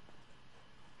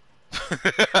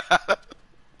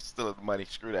 Still the money.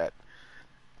 Screw that.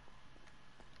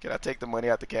 Can I take the money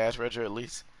out the cash register at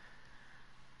least?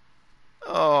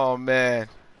 Oh man.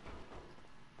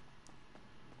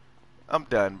 I'm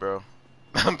done, bro.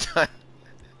 I'm done.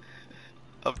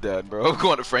 I'm done, bro. I'm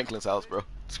going to Franklin's house, bro.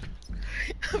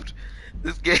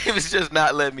 This game is just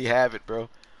not letting me have it, bro.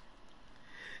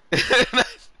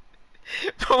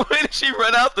 But when did she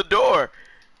run out the door?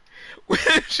 When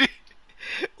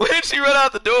did she run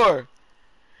out the door?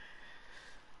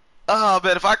 Oh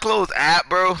man, if I close app,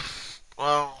 bro,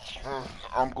 well,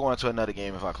 I'm going to another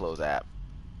game if I close app.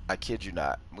 I kid you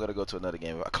not. I'm gonna go to another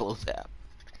game if I close app.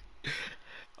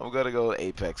 I'm gonna go to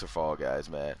Apex or Fall Guys,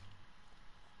 man.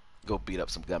 Go beat up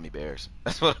some gummy bears.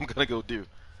 That's what I'm gonna go do.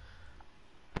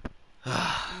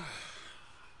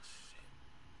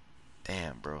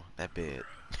 Damn, bro, that bed.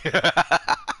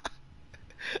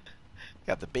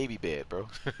 Got the baby bed, bro.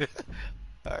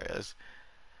 Alright, let's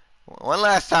one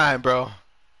last time, bro.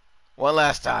 One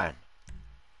last time.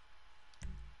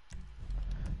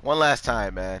 One last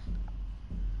time, man.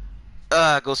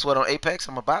 Go sweat on Apex.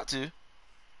 I'm about to.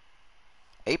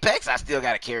 Apex, I still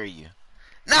gotta carry you.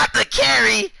 Not the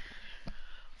carry!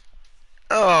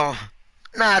 Oh,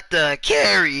 not the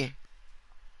carry.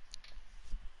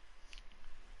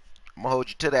 I'm gonna hold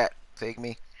you to that, Fake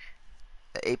Me.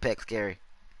 The Apex carry.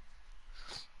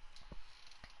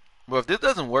 Well, if this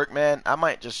doesn't work, man, I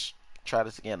might just try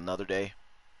this again another day.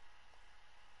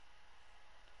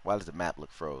 Why does the map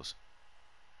look froze?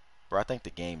 Bro, I think the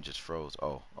game just froze.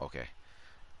 Oh, okay.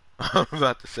 I'm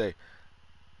about to say.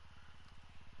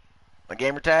 My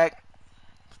gamer tag?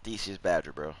 Theseus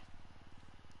Badger, bro.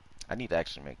 I need to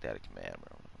actually make that a command,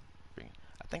 bro.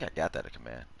 I think I got that a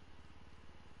command.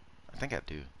 I think I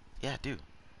do. Yeah, I do.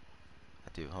 I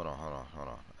do. Hold on.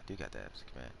 I do got that as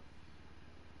a command.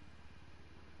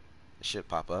 It should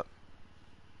pop up.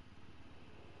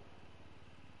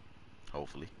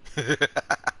 Hopefully.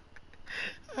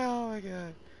 Oh my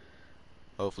god.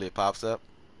 Hopefully it pops up.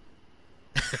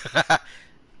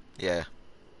 Yeah.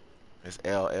 It's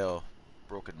LL.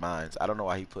 Broken Minds. I don't know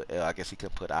why he put L. I guess he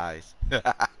could put eyes.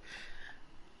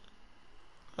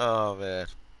 Oh man.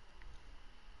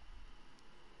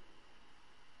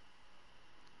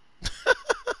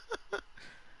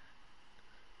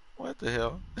 What the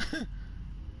hell?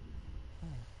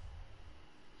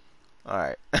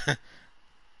 Alright.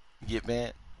 Get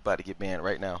banned? About to get banned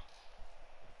right now.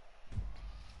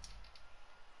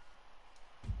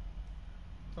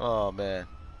 Oh man.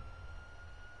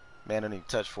 Man, I don't even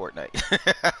touch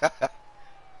Fortnite.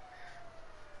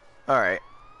 Alright.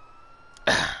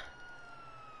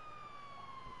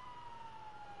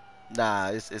 Nah,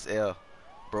 it's L.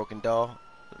 Broken doll.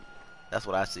 That's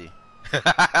what I see.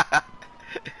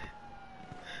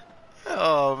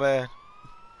 Oh man,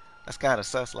 that's kind of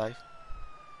sus life.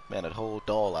 Man, a whole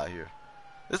doll out here.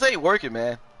 This ain't working,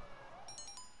 man.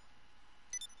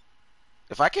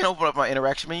 If I can't open up my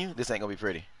interaction menu, this ain't gonna be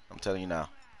pretty. I'm telling you now.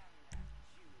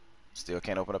 Still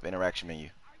can't open up interaction menu.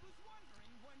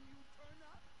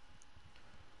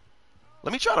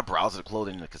 Let me try to browse the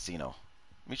clothing in the casino.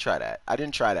 Let me try that. I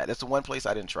didn't try that. That's the one place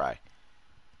I didn't try.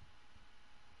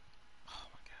 Oh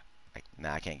my god.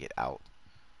 Nah, I can't get out.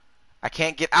 I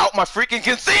can't get out my freaking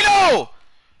casino! Oh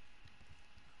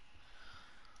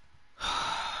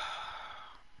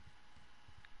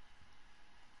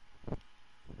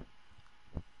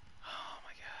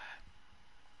my god.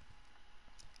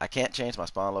 I can't change my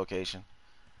spawn location.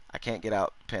 I can't get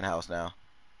out penthouse now.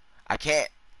 I can't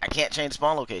change the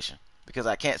spawn location because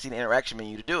I can't see the interaction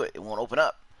menu to do it. It won't open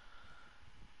up.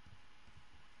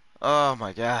 Oh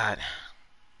my god.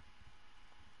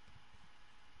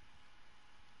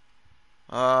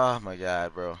 Oh my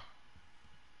god, bro.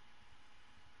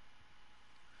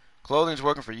 Clothing's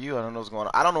working for you. I don't know what's going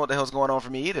on. I don't know what the hell's going on for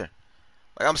me either.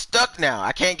 Like, I'm stuck now.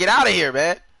 I can't get out of here,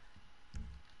 man.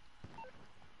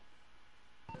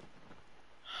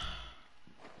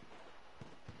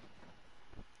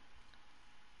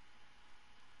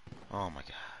 Oh my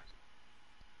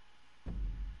god.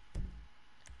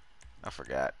 I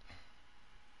forgot.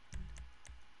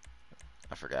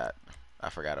 I forgot. I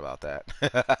forgot about that.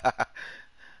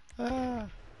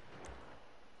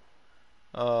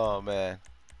 Oh man.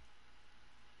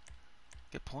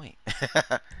 Good point.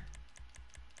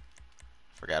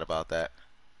 Forgot about that.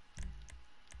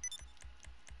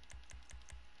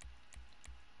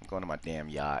 I'm going to my damn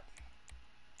yacht.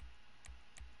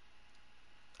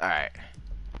 Alright.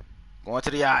 Going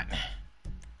to the yacht.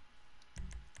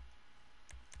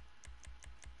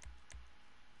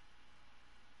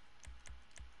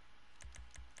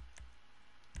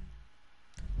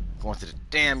 Going to the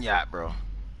damn yacht, bro.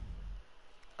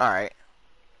 Alright.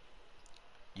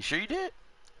 You sure you did?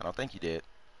 I don't think you did.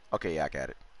 Okay, yeah, I got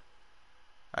it.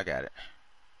 I got it.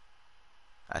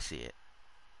 I see it.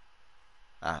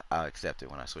 I'll accept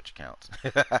it when I switch accounts.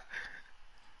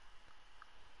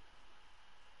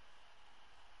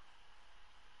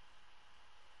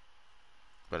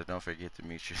 But don't forget to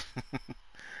meet you.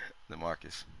 The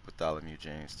Marcus Bartholomew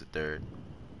James the third.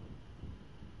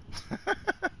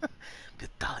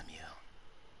 Bartholomew.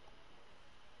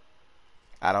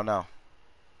 I don't know.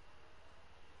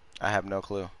 I have no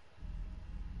clue.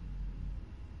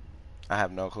 I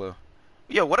have no clue.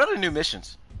 Yo, what are the new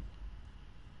missions?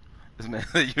 This man,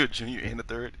 you're a junior and a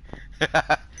third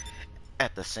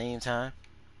at the same time.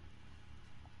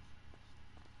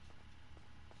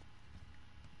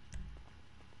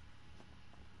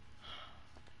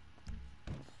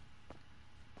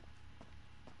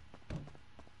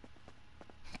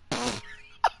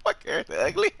 My character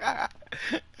ugly.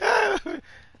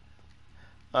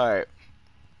 All right.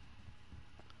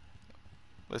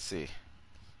 Let's see.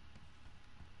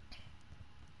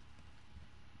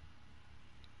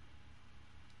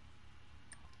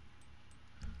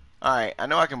 All right. I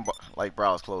know I can like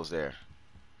browse clothes there.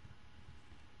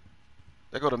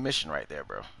 There go the mission right there,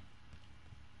 bro.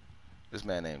 This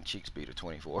man named Cheekspeeder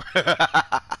 24.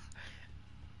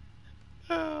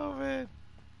 Oh man.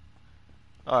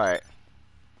 All right.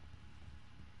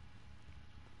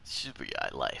 Super guy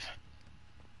life.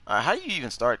 All right. How do you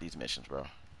even start these missions, bro?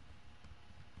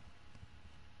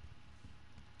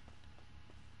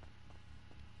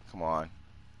 Come on.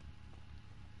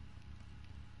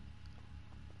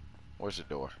 Where's the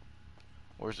door?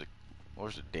 Where's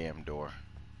the damn door?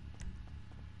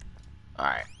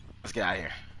 Alright, let's get out of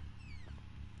here.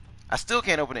 I still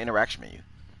can't open the interaction menu.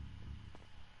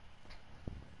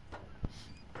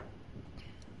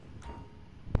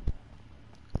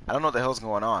 I don't know what the hell's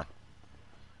going on.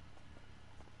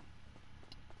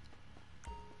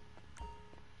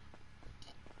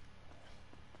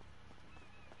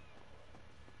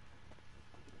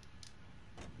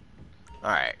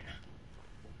 Alright.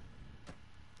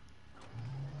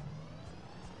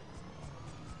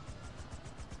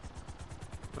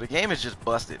 But the game is just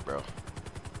busted, bro.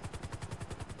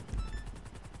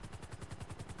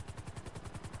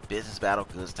 Business battle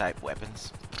goods type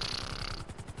weapons.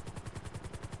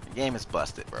 The game is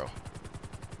busted, bro.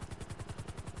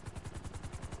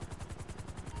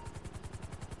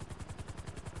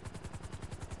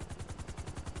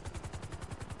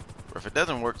 But if it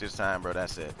doesn't work this time, bro,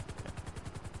 that's it.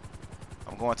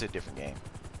 I'm going to a different game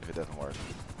if it doesn't work.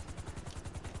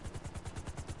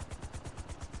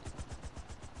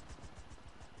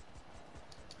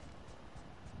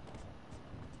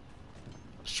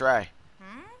 try.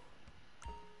 Hmm?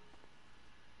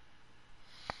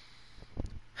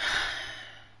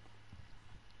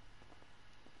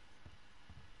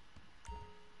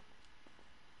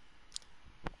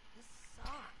 This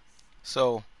sucks.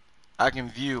 So I can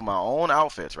view my own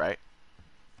outfits, right?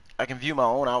 I can view my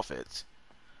own outfits.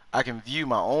 I can view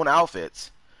my own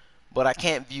outfits, but I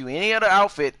can't view any other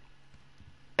outfit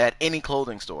at any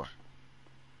clothing store.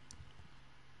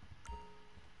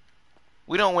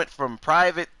 We don't went from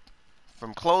private,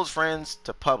 from close friends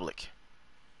to public.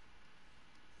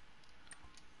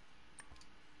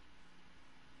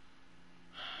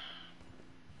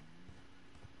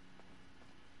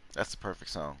 That's the perfect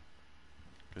song.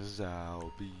 'Cause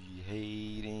I'll be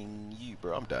hating you,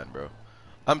 bro. I'm done, bro.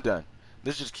 I'm done.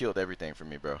 This just killed everything for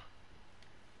me, bro.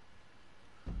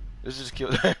 This just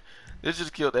killed. This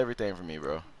just killed everything for me,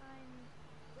 bro.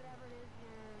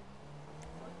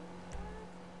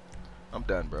 I'm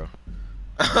done, bro.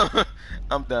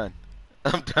 I'm done.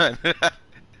 I'm done.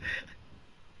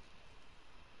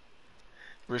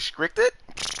 Restricted?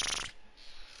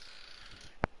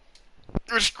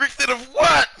 Restricted of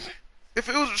what? If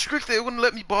it was restricted, it wouldn't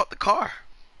let me bought the car.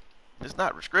 It's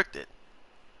not restricted.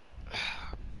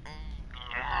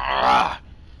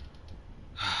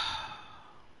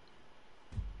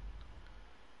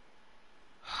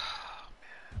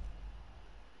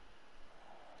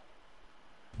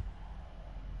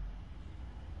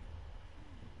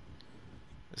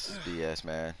 This is BS,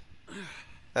 man.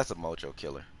 That's a mojo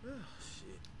killer.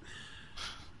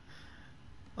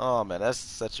 Oh man, that's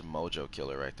such a mojo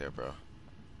killer right there, bro.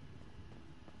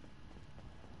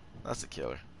 That's a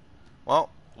killer.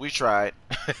 Well, we tried.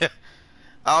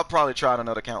 I'll probably try on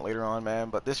another account later on,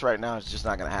 man, but this right now is just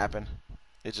not gonna happen.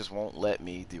 It just won't let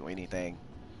me do anything.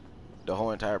 The whole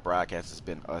entire broadcast has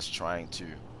been us trying to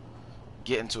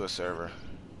get into a server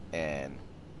and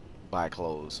buy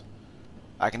clothes.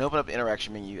 I can open up the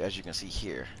interaction menu, as you can see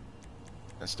here,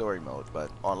 in story mode,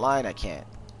 but online I can't.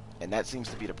 And that seems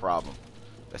to be the problem.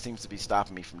 That seems to be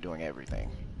stopping me from doing everything.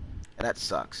 And that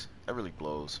sucks. That really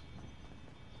blows.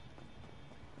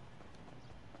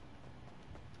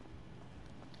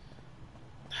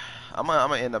 I'm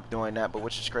gonna end up doing that, but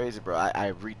which is crazy, bro. I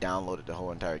re-downloaded the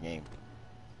whole entire game.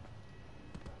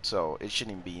 So it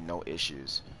shouldn't be no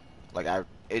issues. Like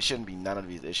it shouldn't be none of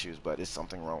these issues, but it's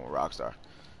something wrong with Rockstar.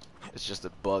 It's just a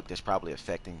bug that's probably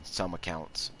affecting some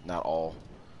accounts, not all.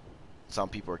 Some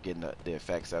people are getting the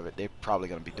effects of it. They're probably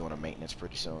gonna be doing a maintenance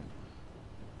pretty soon.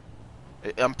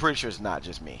 I'm pretty sure it's not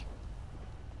just me.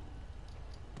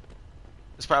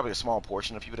 It's probably a small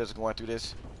portion of people that's going through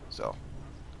this. So,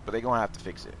 but they're gonna have to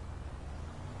fix it.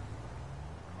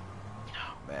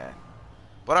 Oh man.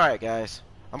 But alright guys,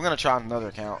 I'm gonna try another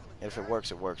account. If it works,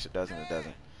 it works. It doesn't, it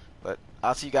doesn't. But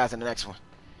I'll see you guys in the next one.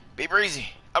 Be breezy.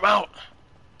 I'm out.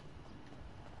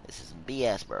 This is some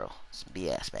BS, bro. Some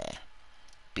BS, man.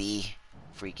 B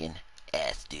freaking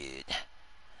S, dude.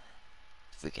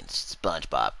 Freaking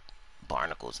SpongeBob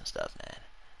barnacles and stuff, man.